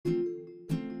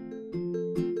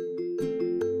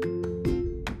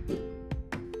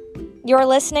You're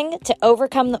listening to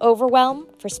Overcome the Overwhelm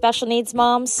for Special Needs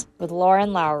Moms with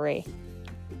Lauren Lowry.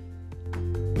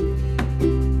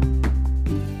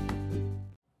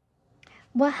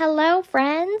 Well, hello,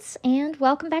 friends, and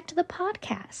welcome back to the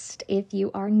podcast. If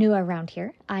you are new around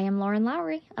here, I am Lauren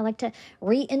Lowry. I like to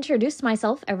reintroduce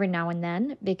myself every now and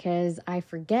then because I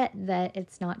forget that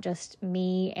it's not just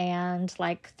me and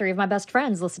like three of my best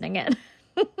friends listening in.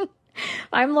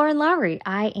 I'm Lauren Lowry.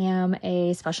 I am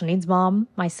a special needs mom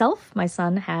myself. My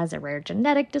son has a rare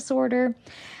genetic disorder.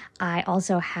 I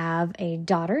also have a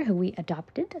daughter who we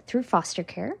adopted through foster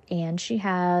care, and she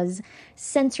has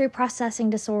sensory processing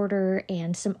disorder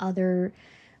and some other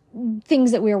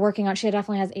things that we are working on. She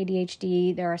definitely has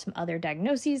ADHD. There are some other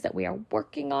diagnoses that we are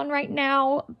working on right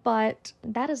now, but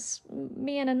that is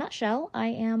me in a nutshell. I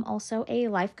am also a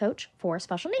life coach for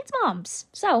special needs moms.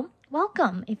 So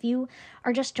welcome if you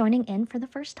are just joining in for the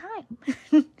first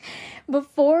time.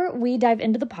 Before we dive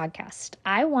into the podcast,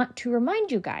 I want to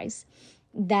remind you guys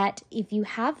that if you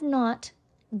have not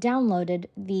downloaded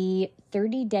the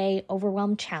 30-day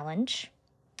overwhelm challenge,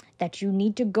 that you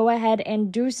need to go ahead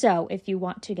and do so if you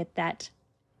want to get that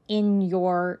in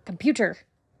your computer,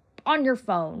 on your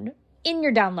phone, in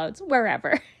your downloads,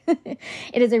 wherever.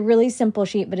 It is a really simple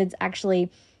sheet, but it's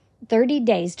actually 30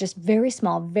 days, just very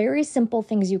small, very simple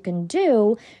things you can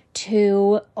do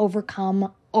to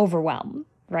overcome overwhelm,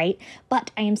 right?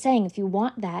 But I am saying if you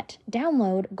want that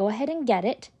download, go ahead and get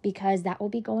it because that will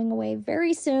be going away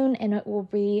very soon and it will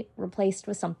be replaced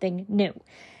with something new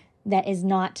that is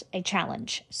not a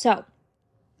challenge. So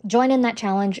join in that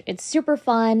challenge. It's super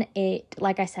fun. It,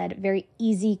 like I said, very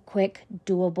easy, quick,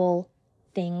 doable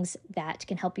things that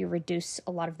can help you reduce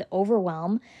a lot of the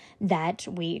overwhelm that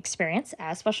we experience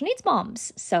as special needs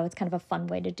moms. So it's kind of a fun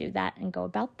way to do that and go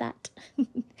about that.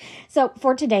 So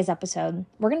for today's episode,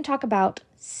 we're going to talk about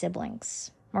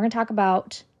siblings. We're going to talk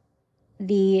about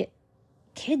the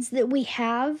kids that we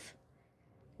have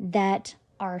that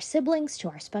are siblings to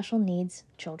our special needs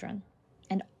children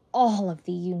and all of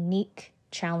the unique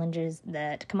challenges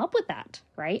that come up with that,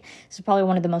 right? This is probably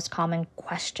one of the most common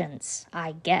questions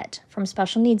I get from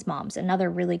special needs moms. Another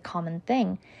really common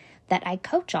thing that I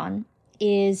coach on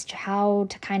is how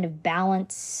to kind of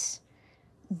balance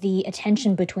the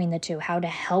attention between the two, how to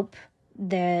help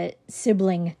the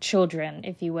sibling children,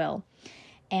 if you will,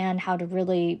 and how to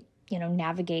really,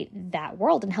 navigate that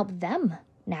world and help them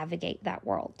navigate that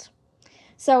world.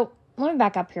 So let me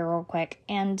back up here real quick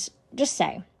and just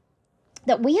say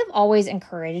that we have always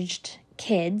encouraged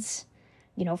kids,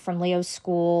 from Leo's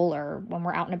school or when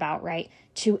we're out and about, right,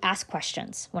 to ask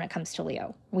questions when it comes to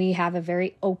Leo. We have a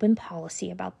very open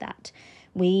policy about that.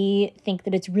 We think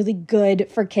that it's really good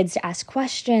for kids to ask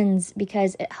questions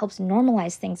because it helps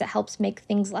normalize things. It helps make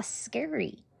things less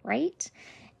scary, right?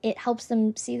 It helps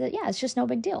them see that, it's just no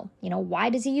big deal. Why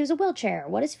does he use a wheelchair?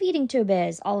 What his feeding tube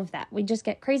is? All of that. We just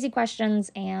get crazy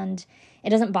questions and it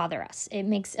doesn't bother us. It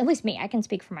makes, at least me, I can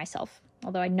speak for myself,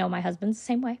 although I know my husband's the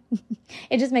same way.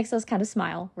 It just makes us kind of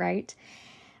smile, right?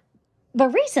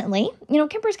 But recently,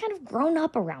 Kimber's kind of grown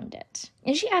up around it.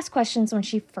 And she asked questions when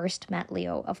she first met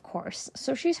Leo, of course.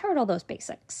 So she's heard all those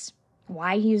basics.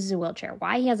 Why he uses a wheelchair,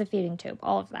 why he has a feeding tube,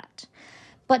 all of that.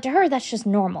 But to her, that's just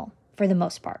normal for the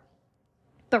most part.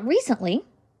 But recently,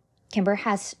 Kimber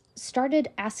has started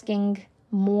asking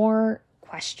more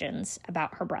questions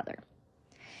about her brother.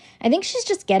 I think she's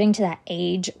just getting to that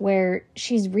age where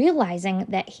she's realizing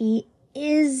that he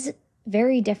is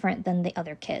very different than the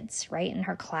other kids, right, in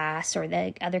her class or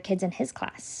the other kids in his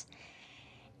class.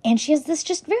 And she has this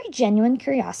just very genuine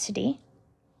curiosity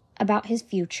about his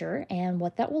future and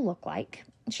what that will look like.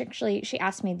 She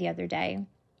asked me the other day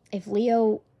if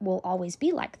Leo will always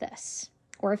be like this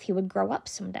or if he would grow up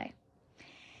someday.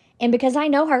 And because I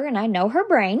know her and I know her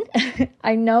brain,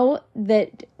 I know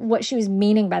that what she was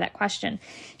meaning by that question.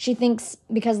 She thinks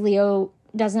because Leo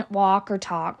doesn't walk or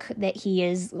talk that he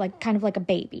is kind of like a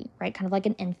baby, right? Kind of like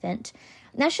an infant.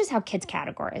 And that's just how kids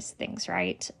categorize things,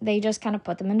 right? They just kind of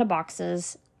put them into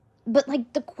boxes. But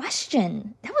the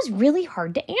question, that was really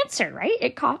hard to answer, right?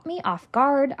 It caught me off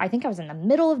guard. I think I was in the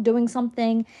middle of doing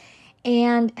something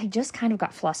and I just kind of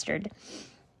got flustered.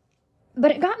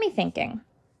 But it got me thinking,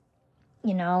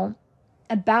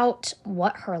 about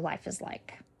what her life is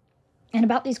like and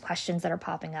about these questions that are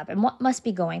popping up and what must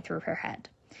be going through her head.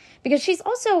 Because she's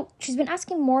been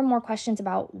asking more and more questions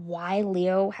about why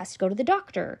Leo has to go to the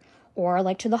doctor or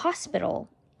to the hospital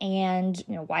and,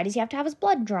 why does he have to have his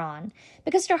blood drawn?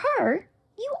 Because to her,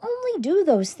 you only do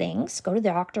those things, go to the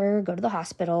doctor, go to the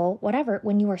hospital, whatever,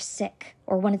 when you are sick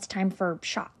or when it's time for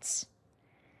shots.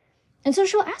 And so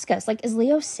she'll ask us, is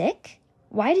Leo sick?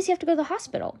 Why does he have to go to the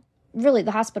hospital? really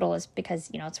the hospital is because,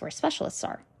 it's where specialists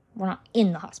are. We're not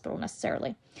in the hospital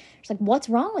necessarily. It's like, what's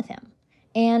wrong with him?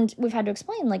 And we've had to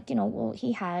explain, like, well,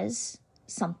 he has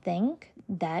something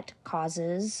that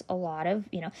causes a lot of,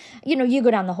 you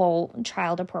go down the whole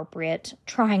child appropriate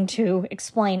trying to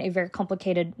explain a very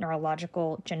complicated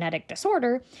neurological genetic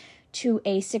disorder to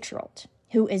a 6-year-old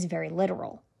who is very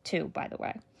literal too, by the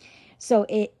way. So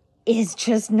it is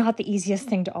just not the easiest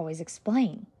thing to always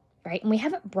explain, right? And we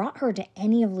haven't brought her to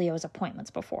any of Leo's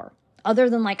appointments before, other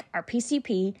than like our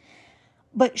PCP,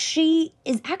 but she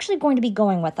is actually going to be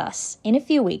going with us in a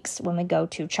few weeks when we go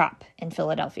to CHOP in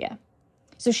Philadelphia.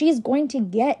 So she is going to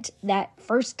get that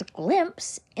first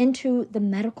glimpse into the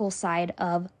medical side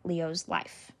of Leo's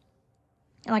life.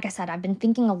 And like I said, I've been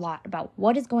thinking a lot about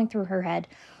what is going through her head,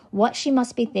 what she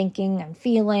must be thinking and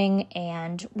feeling,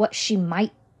 and what she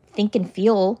might think and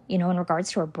feel, in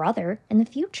regards to her brother in the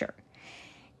future.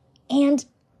 And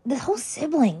the whole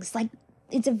siblings, like,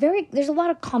 there's a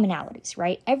lot of commonalities,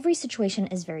 right? Every situation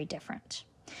is very different.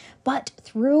 But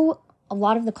through a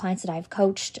lot of the clients that I've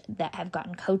coached that have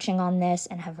gotten coaching on this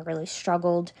and have really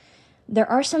struggled, there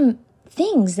are some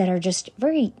things that are just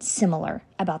very similar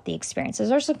about the experiences.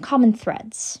 There's some common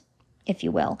threads, if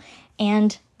you will.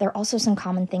 And there are also some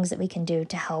common things that we can do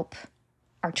to help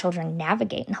our children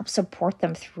navigate and help support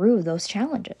them through those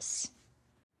challenges.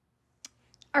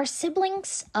 Our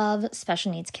siblings of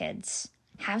special needs kids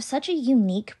have such a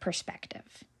unique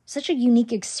perspective, such a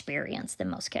unique experience than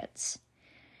most kids.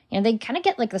 They kind of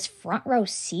get like this front row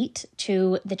seat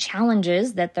to the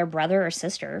challenges that their brother or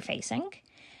sister are facing.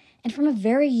 And from a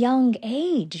very young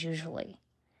age, usually.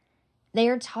 They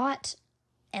are taught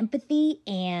empathy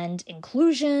and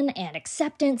inclusion and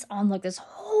acceptance on like this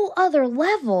whole other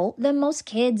level than most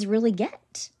kids really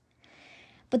get.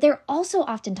 But they're also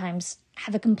oftentimes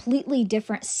have a completely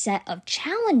different set of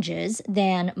challenges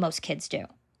than most kids do,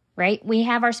 right? We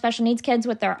have our special needs kids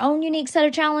with their own unique set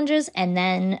of challenges, and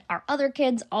then our other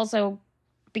kids also,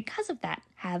 because of that,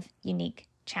 have unique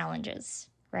challenges,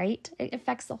 right? It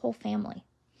affects the whole family.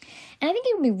 And I think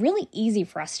it would be really easy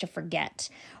for us to forget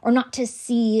or not to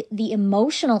see the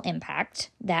emotional impact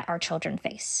that our children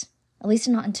face, at least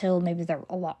not until maybe they're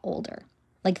a lot older.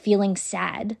 Like feeling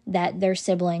sad that their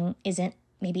sibling isn't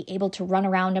maybe able to run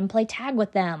around and play tag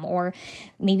with them, or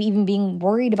maybe even being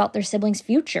worried about their sibling's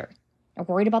future or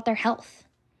worried about their health.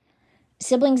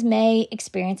 Siblings may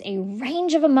experience a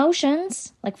range of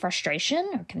emotions like frustration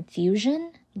or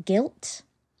confusion, guilt,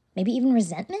 maybe even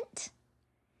resentment.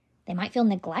 They might feel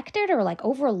neglected or like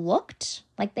overlooked,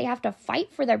 like they have to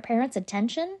fight for their parents'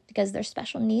 attention because their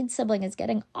special needs sibling is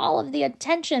getting all of the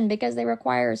attention because they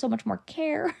require so much more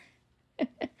care.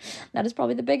 That is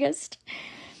probably the biggest.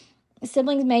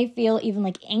 Siblings may feel even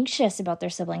like anxious about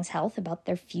their siblings' health, about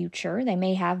their future. They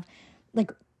may have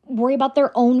like worry about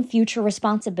their own future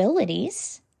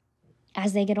responsibilities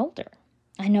as they get older.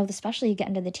 I know especially you get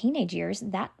into the teenage years,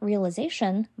 that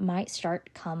realization might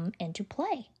start come into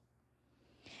play.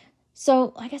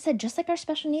 So, like I said, just like our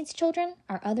special needs children,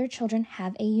 our other children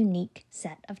have a unique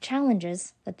set of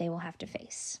challenges that they will have to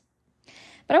face.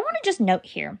 But I want to just note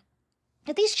here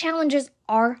that these challenges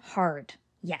are hard,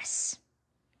 yes.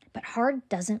 But hard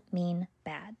doesn't mean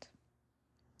bad.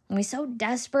 And we so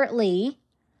desperately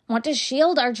want to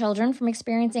shield our children from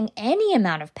experiencing any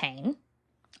amount of pain.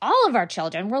 All of our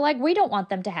children, we're like, we don't want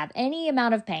them to have any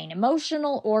amount of pain,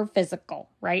 emotional or physical,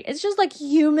 right? It's just like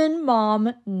human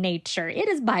mom nature. It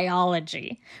is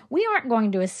biology. We aren't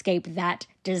going to escape that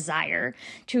desire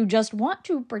to just want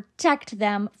to protect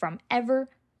them from ever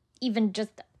even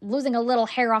just losing a little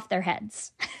hair off their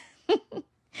heads.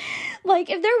 Like,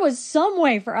 if there was some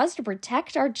way for us to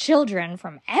protect our children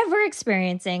from ever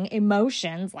experiencing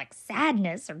emotions like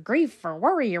sadness or grief or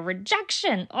worry or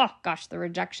rejection, oh gosh, the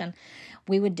rejection,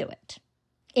 we would do it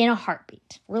in a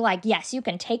heartbeat. We're like, yes, you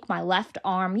can take my left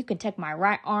arm, you can take my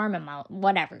right arm and my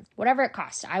whatever it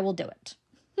costs, I will do it.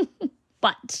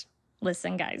 But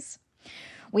listen, guys,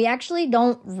 we actually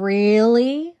don't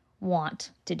really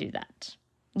want to do that.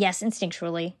 Yes,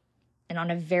 instinctually, and on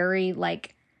a very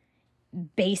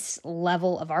base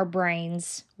level of our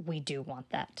brains, we do want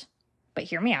that. But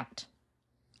hear me out.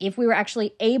 If we were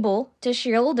actually able to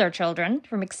shield our children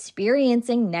from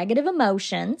experiencing negative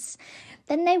emotions,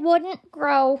 then they wouldn't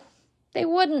grow. They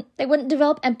wouldn't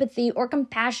develop empathy or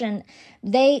compassion.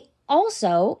 They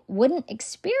also wouldn't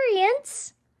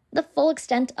experience the full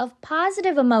extent of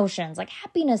positive emotions like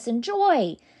happiness and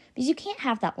joy, because you can't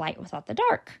have that light without the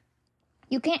dark.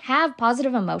 You can't have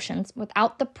positive emotions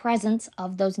without the presence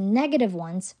of those negative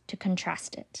ones to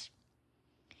contrast it.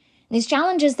 These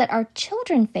challenges that our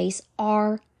children face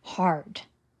are hard,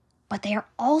 but they are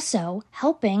also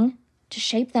helping to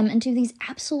shape them into these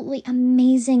absolutely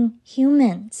amazing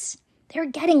humans. They're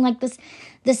getting like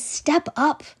this step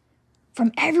up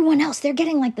from everyone else. They're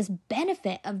getting like this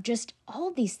benefit of just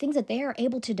all these things that they are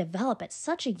able to develop at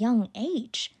such a young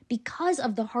age because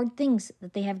of the hard things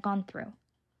that they have gone through,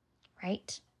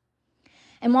 right?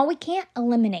 And while we can't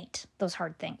eliminate those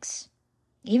hard things,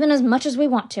 even as much as we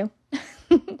want to,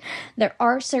 there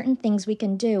are certain things we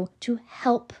can do to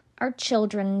help our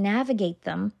children navigate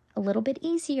them a little bit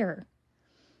easier.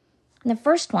 And the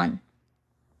first one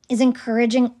is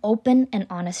encouraging open and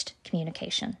honest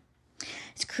communication.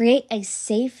 It's create a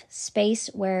safe space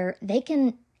where they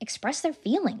can express their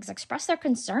feelings, express their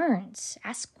concerns,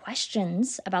 ask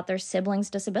questions about their sibling's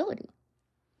disability.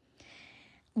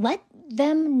 Let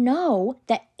them know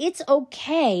that it's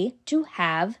okay to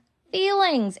have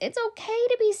feelings. It's okay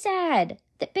to be sad,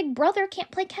 that Big Brother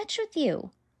can't play catch with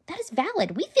you. That is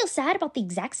valid. We feel sad about the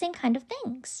exact same kind of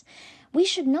things. We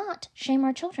should not shame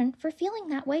our children for feeling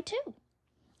that way too.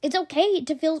 It's okay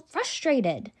to feel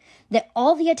frustrated that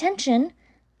all the attention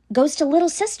goes to little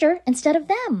sister instead of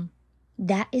them.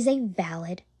 That is a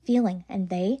valid feeling, and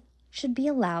they should be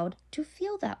allowed to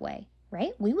feel that way,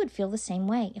 right? We would feel the same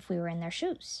way if we were in their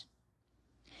shoes.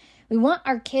 We want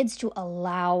our kids to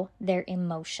allow their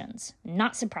emotions,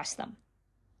 not suppress them,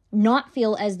 not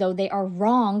feel as though they are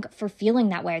wrong for feeling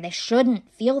that way or they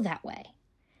shouldn't feel that way.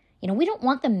 We don't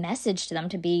want the message to them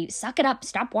to be, suck it up,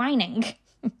 stop whining.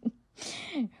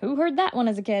 Who heard that one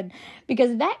as a kid?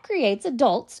 Because that creates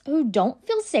adults who don't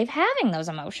feel safe having those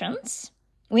emotions.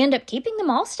 We end up keeping them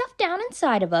all stuffed down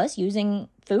inside of us, using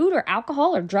food or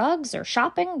alcohol or drugs or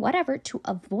shopping, whatever, to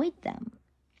avoid them.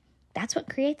 That's what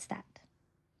creates that.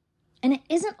 And it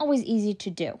isn't always easy to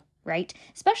do, right?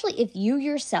 Especially if you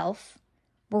yourself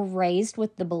were raised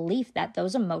with the belief that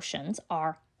those emotions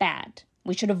are bad.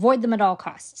 We should avoid them at all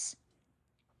costs.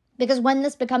 Because when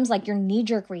this becomes like your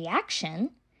knee-jerk reaction,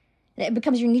 it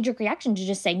becomes your knee-jerk reaction to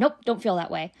just say, nope, don't feel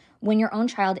that way. When your own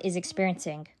child is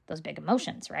experiencing those big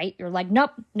emotions, right? You're like,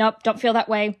 nope, don't feel that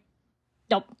way.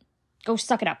 Don't. Go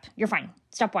suck it up. You're fine.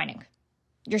 Stop whining.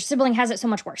 Your sibling has it so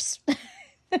much worse.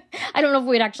 I don't know if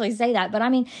we'd actually say that, but I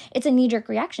mean, it's a knee-jerk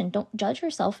reaction. Don't judge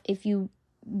yourself if you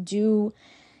do,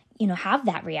 have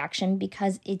that reaction,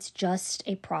 because it's just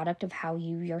a product of how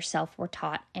you yourself were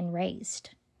taught and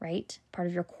raised, right? Part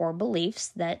of your core beliefs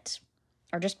that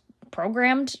are just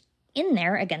programmed in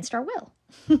there against our will.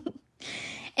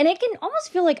 And it can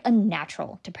almost feel like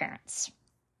unnatural to parents.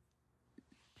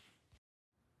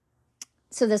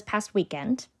 So this past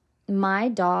weekend, my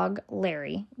dog,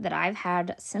 Larry, that I've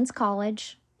had since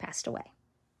college, passed away.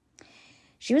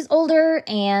 She was older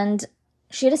and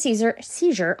she had a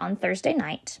seizure on Thursday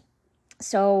night.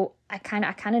 So I kind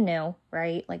of knew,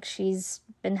 right? Like, she's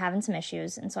been having some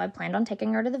issues. And so I planned on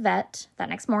taking her to the vet that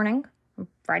next morning,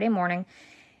 Friday morning.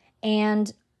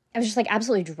 And I was just like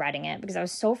absolutely dreading it because I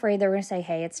was so afraid they were going to say,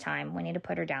 hey, it's time. We need to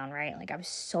put her down, right? Like, I was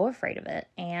so afraid of it.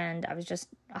 And I was just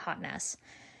a hot mess.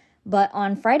 But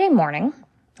on Friday morning,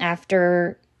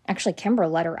 after actually Kimber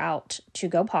let her out to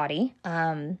go potty,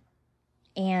 and,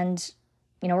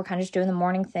 we're kind of just doing the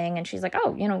morning thing. And she's like,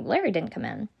 oh, Larry didn't come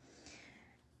in.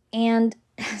 And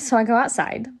so I go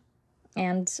outside,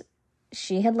 and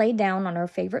she had laid down on her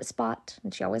favorite spot,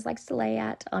 and she always likes to lay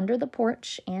at, under the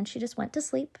porch, and she just went to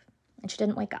sleep, and she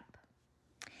didn't wake up.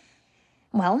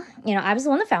 Well, I was the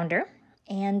one that found her,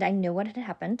 and I knew what had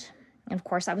happened. And of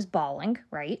course I was bawling,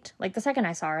 right? Like, the second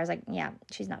I saw her, I was like, yeah,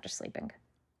 she's not just sleeping.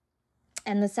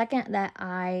 And the second that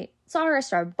I saw her, I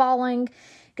started bawling,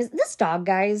 because this dog,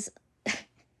 guys,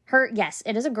 yes,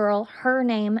 it is a girl. Her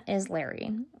name is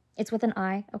Larry. It's with an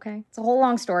I, okay? It's a whole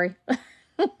long story.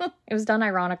 It was done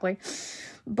ironically.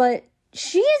 But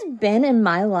she has been in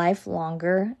my life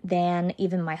longer than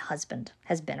even my husband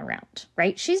has been around,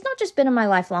 right? She's not just been in my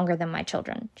life longer than my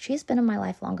children. She's been in my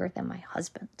life longer than my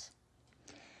husband.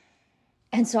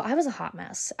 And so I was a hot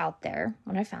mess out there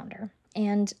when I found her.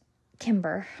 And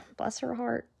Kimber, bless her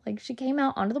heart, like, she came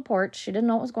out onto the porch. She didn't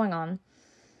know what was going on.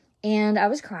 And I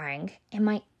was crying. And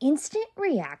my instant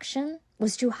reaction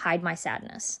was to hide my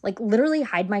sadness. Like, literally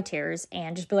hide my tears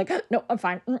and just be like, no, I'm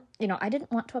fine. I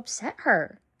didn't want to upset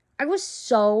her. I was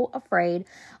so afraid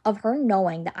of her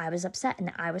knowing that I was upset and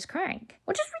that I was crying,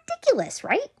 which is ridiculous,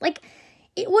 right? Like,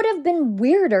 it would have been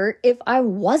weirder if I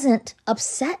wasn't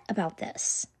upset about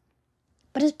this.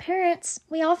 But as parents,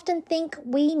 we often think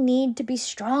we need to be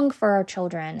strong for our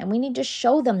children, and we need to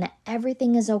show them that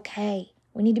everything is okay.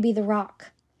 We need to be the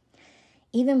rock,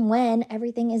 even when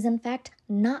everything is in fact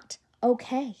not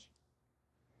okay.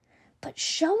 But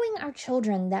showing our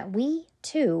children that we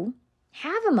too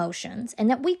have emotions and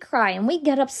that we cry and we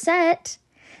get upset,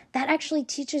 that actually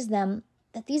teaches them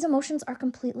that these emotions are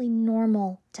completely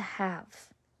normal to have,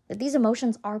 that these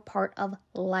emotions are part of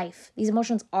life. These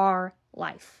emotions are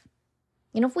life.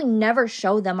 If we never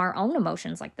show them our own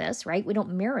emotions like this, right? We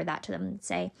don't mirror that to them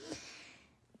and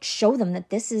show them that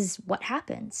this is what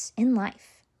happens in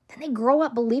life. Then they grow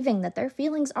up believing that their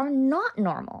feelings are not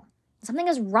normal. Something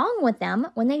is wrong with them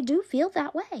when they do feel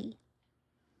that way.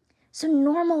 So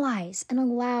normalize and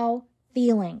allow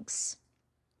feelings.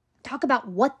 Talk about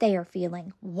what they are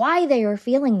feeling, why they are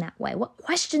feeling that way, what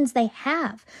questions they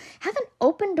have. Have an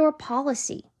open door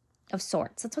policy of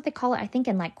sorts. That's what they call it, I think,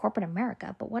 in corporate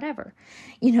America, but whatever.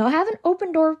 Have an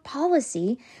open door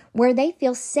policy where they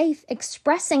feel safe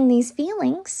expressing these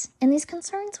feelings and these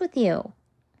concerns with you,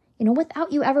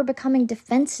 without you ever becoming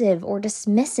defensive or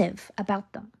dismissive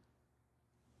about them.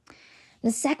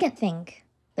 The second thing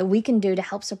that we can do to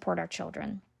help support our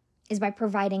children is by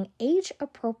providing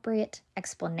age-appropriate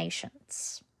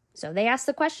explanations. So they ask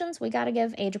the questions, we got to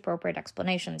give age-appropriate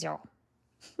explanations, y'all.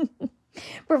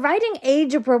 Providing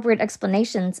age-appropriate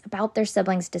explanations about their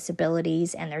siblings'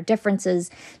 disabilities and their differences,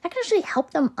 that can actually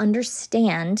help them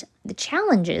understand the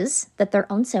challenges that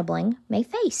their own sibling may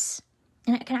face.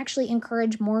 And it can actually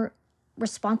encourage more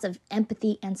responsive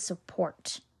empathy and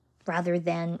support rather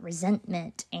than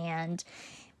resentment and,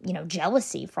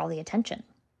 jealousy for all the attention.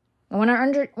 And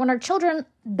when our children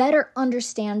better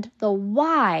understand the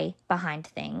why behind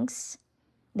things,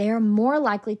 they are more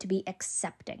likely to be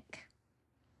accepting.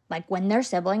 Like when their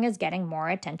sibling is getting more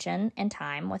attention and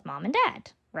time with mom and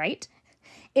dad, right?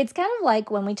 It's kind of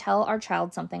like when we tell our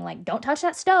child something like, don't touch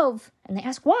that stove, and they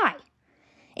ask why.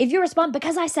 If you respond,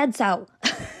 because I said so,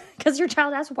 because your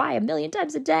child asks why 1,000,000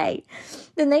 times a day,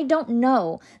 then they don't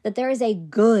know that there is a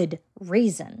good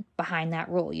reason behind that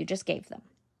rule you just gave them.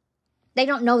 They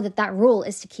don't know that that rule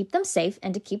is to keep them safe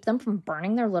and to keep them from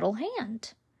burning their little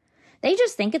hand. They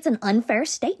just think it's an unfair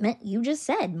statement you just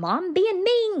said. Mom being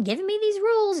mean, giving me these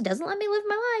rules, doesn't let me live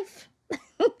my life.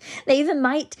 They even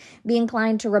might be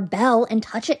inclined to rebel and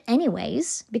touch it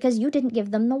anyways because you didn't give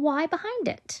them the why behind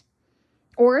it.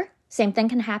 Or same thing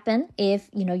can happen if,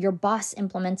 your boss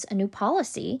implements a new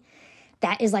policy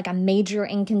that is like a major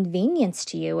inconvenience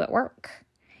to you at work.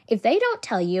 If they don't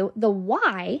tell you the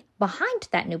why behind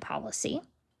that new policy,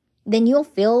 then you'll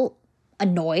feel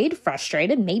annoyed,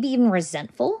 frustrated, maybe even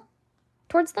resentful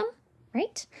towards them,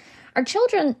 right? Our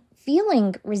children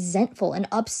feeling resentful and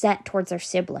upset towards their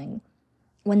sibling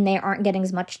when they aren't getting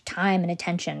as much time and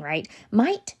attention, right,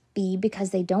 might be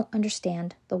because they don't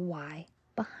understand the why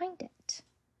behind it.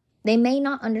 They may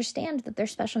not understand that their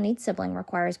special needs sibling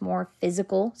requires more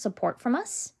physical support from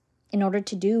us in order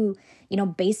to do,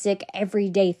 basic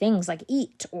everyday things like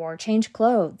eat or change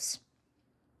clothes.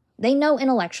 They know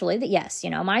intellectually that yes,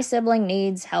 my sibling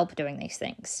needs help doing these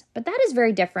things, but that is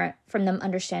very different from them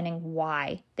understanding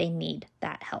why they need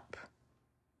that help,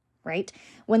 right?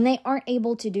 When they aren't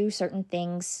able to do certain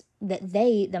things that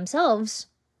they themselves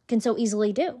can so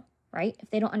easily do, right? If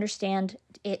they don't understand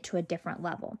it to a different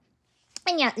level.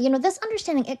 And yeah, this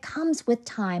understanding, it comes with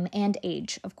time and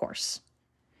age, of course.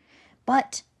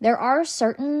 But there are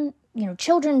certain,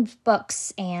 children's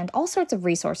books and all sorts of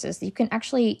resources that you can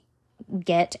actually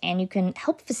get, and you can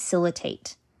help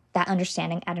facilitate that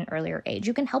understanding at an earlier age.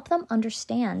 You can help them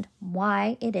understand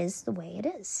why it is the way it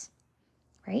is,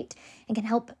 right? And can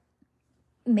help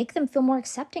make them feel more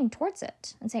accepting towards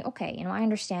it and say, okay, I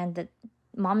understand that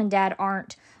mom and dad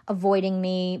aren't avoiding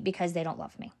me because they don't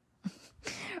love me.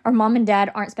 Or mom and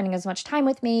dad aren't spending as much time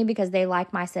with me because they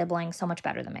like my sibling so much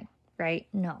better than me, right?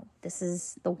 No, this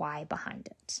is the why behind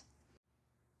it.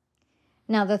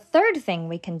 Now, the third thing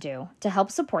we can do to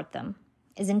help support them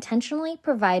is intentionally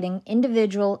providing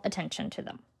individual attention to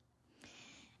them,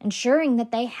 ensuring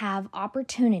that they have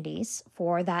opportunities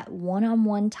for that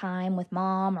one-on-one time with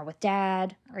mom or with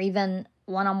dad, or even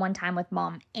one-on-one time with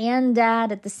mom and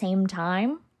dad at the same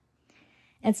time.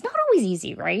 And it's not always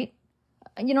easy, right?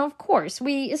 Of course,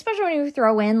 especially when you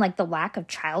throw in the lack of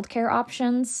childcare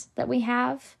options that we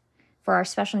have for our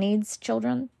special needs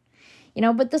children,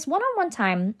 but this one-on-one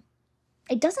time,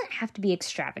 it doesn't have to be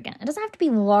extravagant. It doesn't have to be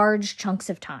large chunks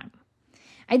of time.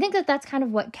 I think that that's kind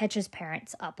of what catches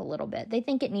parents up a little bit. They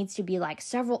think it needs to be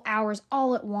several hours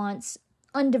all at once,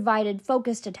 undivided,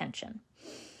 focused attention.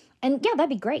 And yeah, that'd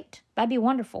be great. That'd be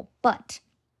wonderful. But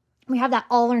we have that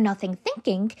all or nothing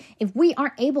thinking. If we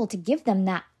aren't able to give them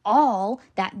that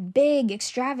big,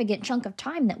 extravagant chunk of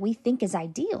time that we think is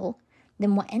ideal,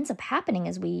 then what ends up happening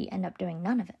is we end up doing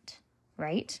none of it,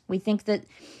 right? We think that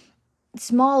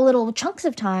small little chunks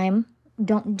of time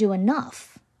don't do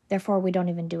enough. Therefore, we don't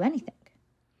even do anything.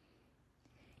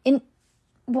 And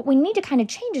what we need to kind of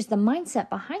change is the mindset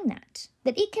behind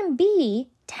that it can be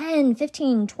 10,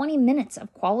 15, 20 minutes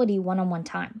of quality one-on-one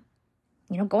time.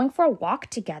 Going for a walk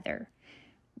together,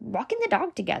 walking the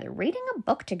dog together, reading a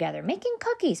book together, making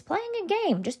cookies, playing a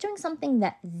game, just doing something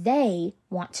that they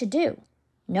want to do.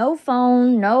 No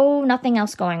phone, nothing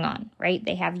else going on, right?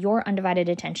 They have your undivided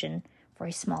attention for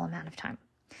a small amount of time.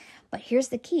 But here's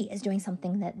the key, is doing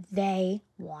something that they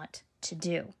want to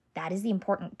do. That is the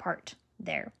important part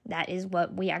there. That is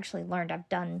what we actually learned. I've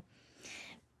done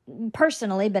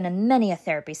personally been in many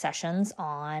therapy sessions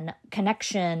on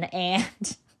connection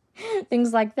and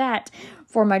things like that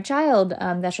for my child.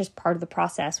 That's just part of the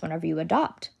process whenever you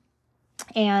adopt.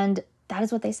 And that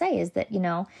is what they say, is that,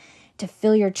 to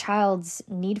fill your child's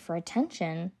need for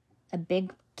attention, a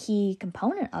big key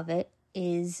component of it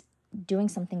is doing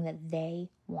something that they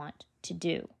want to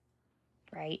do,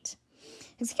 right?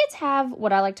 Because kids have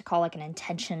what I like to call like an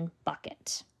intention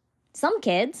bucket. Some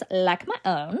kids, like my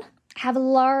own, have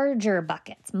larger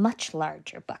buckets, much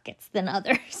larger buckets than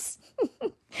others.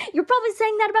 You're probably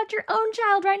saying that about your own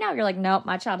child right now. You're like, nope,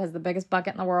 my child has the biggest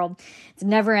bucket in the world. It's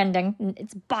never ending.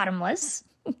 It's bottomless.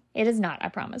 It is not, I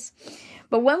promise.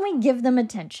 But when we give them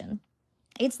attention,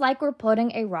 it's like we're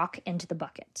putting a rock into the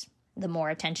bucket. The more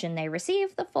attention they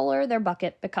receive, the fuller their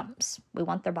bucket becomes. We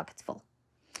want their buckets full.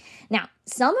 Now,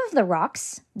 some of the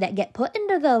rocks that get put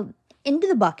into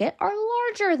the bucket are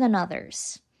larger than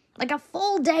others. Like a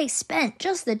full day spent,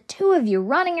 just the two of you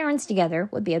running errands together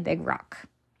would be a big rock.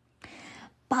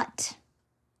 But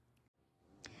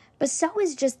so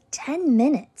is just 10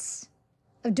 minutes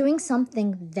of doing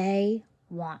something they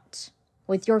want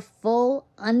with your full,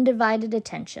 undivided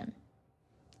attention.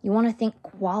 You want to think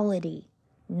quality,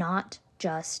 not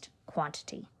just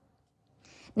quantity.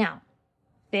 Now,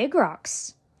 big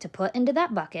rocks to put into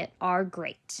that bucket are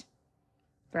great,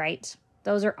 right?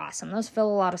 Those are awesome. Those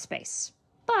fill a lot of space.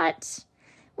 But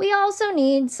we also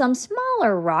need some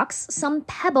smaller rocks, some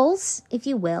pebbles, if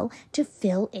you will, to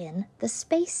fill in the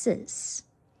spaces.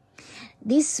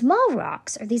 These small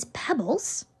rocks, or these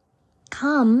pebbles,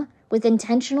 come with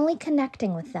intentionally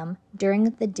connecting with them during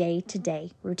the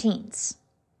day-to-day routines.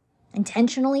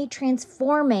 Intentionally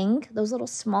transforming those little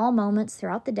small moments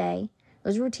throughout the day,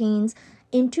 those routines,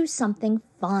 into something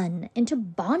fun, into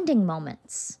bonding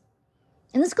moments.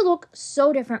 And this could look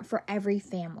so different for every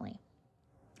family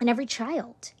and every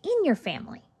child in your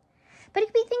family. But it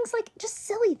could be things like just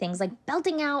silly things like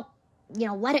belting out,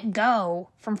 Let It Go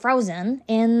from Frozen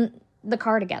in the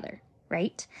car together,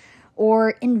 right?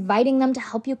 Or inviting them to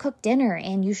help you cook dinner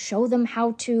and you show them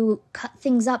how to cut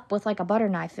things up with like a butter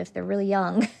knife if they're really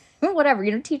young.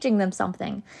 Whatever, teaching them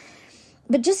something.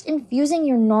 But just infusing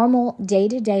your normal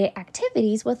day-to-day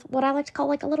activities with what I like to call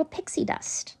like a little pixie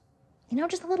dust.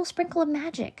 Just a little sprinkle of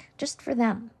magic just for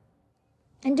them.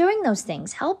 And doing those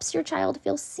things helps your child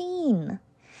feel seen.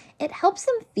 It helps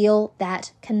them feel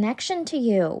that connection to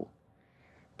you.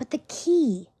 But the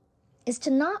key is to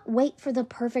not wait for the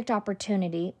perfect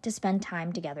opportunity to spend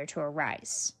time together to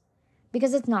arise.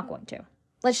 Because it's not going to.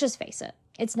 Let's just face it.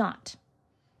 It's not.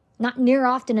 Not near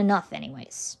often enough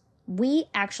anyways. We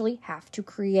actually have to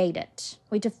create it.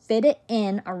 We have to fit it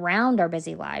in around our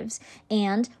busy lives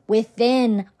and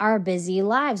within our busy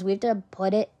lives. We have to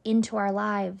put it into our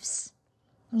lives.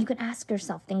 You can ask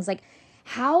yourself things like,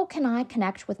 how can I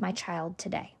connect with my child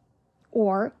today?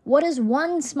 Or what is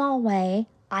one small way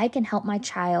I can help my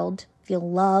child feel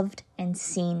loved and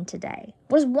seen today?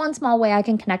 What is one small way I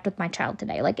can connect with my child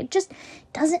today? Like, it just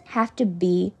doesn't have to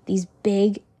be these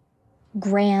big,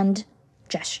 grand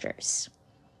gestures.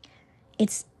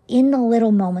 It's in the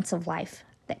little moments of life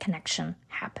that connection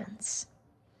happens.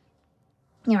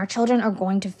 Our children are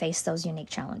going to face those unique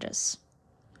challenges.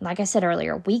 Like I said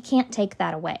earlier, we can't take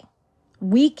that away.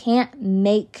 We can't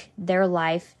make their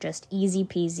life just easy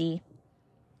peasy,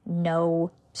 no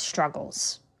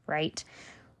struggles, right?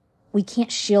 We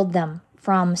can't shield them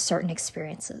from certain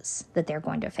experiences that they're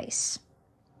going to face.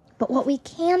 But what we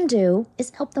can do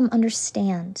is help them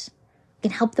understand. We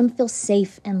can help them feel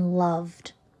safe and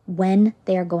loved when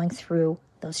they are going through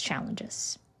those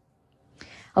challenges.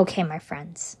 Okay, my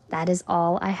friends, that is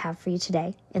all I have for you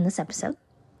today in this episode.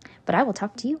 But I will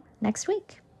talk to you next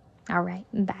week. All right,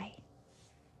 bye.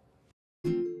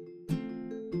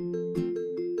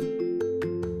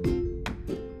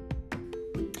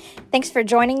 Thanks for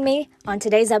joining me on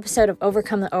today's episode of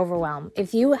Overcome the Overwhelm.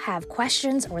 If you have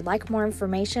questions or would like more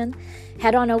information,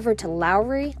 head on over to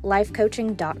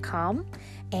LowryLifeCoaching.com,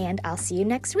 and I'll see you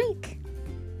next week.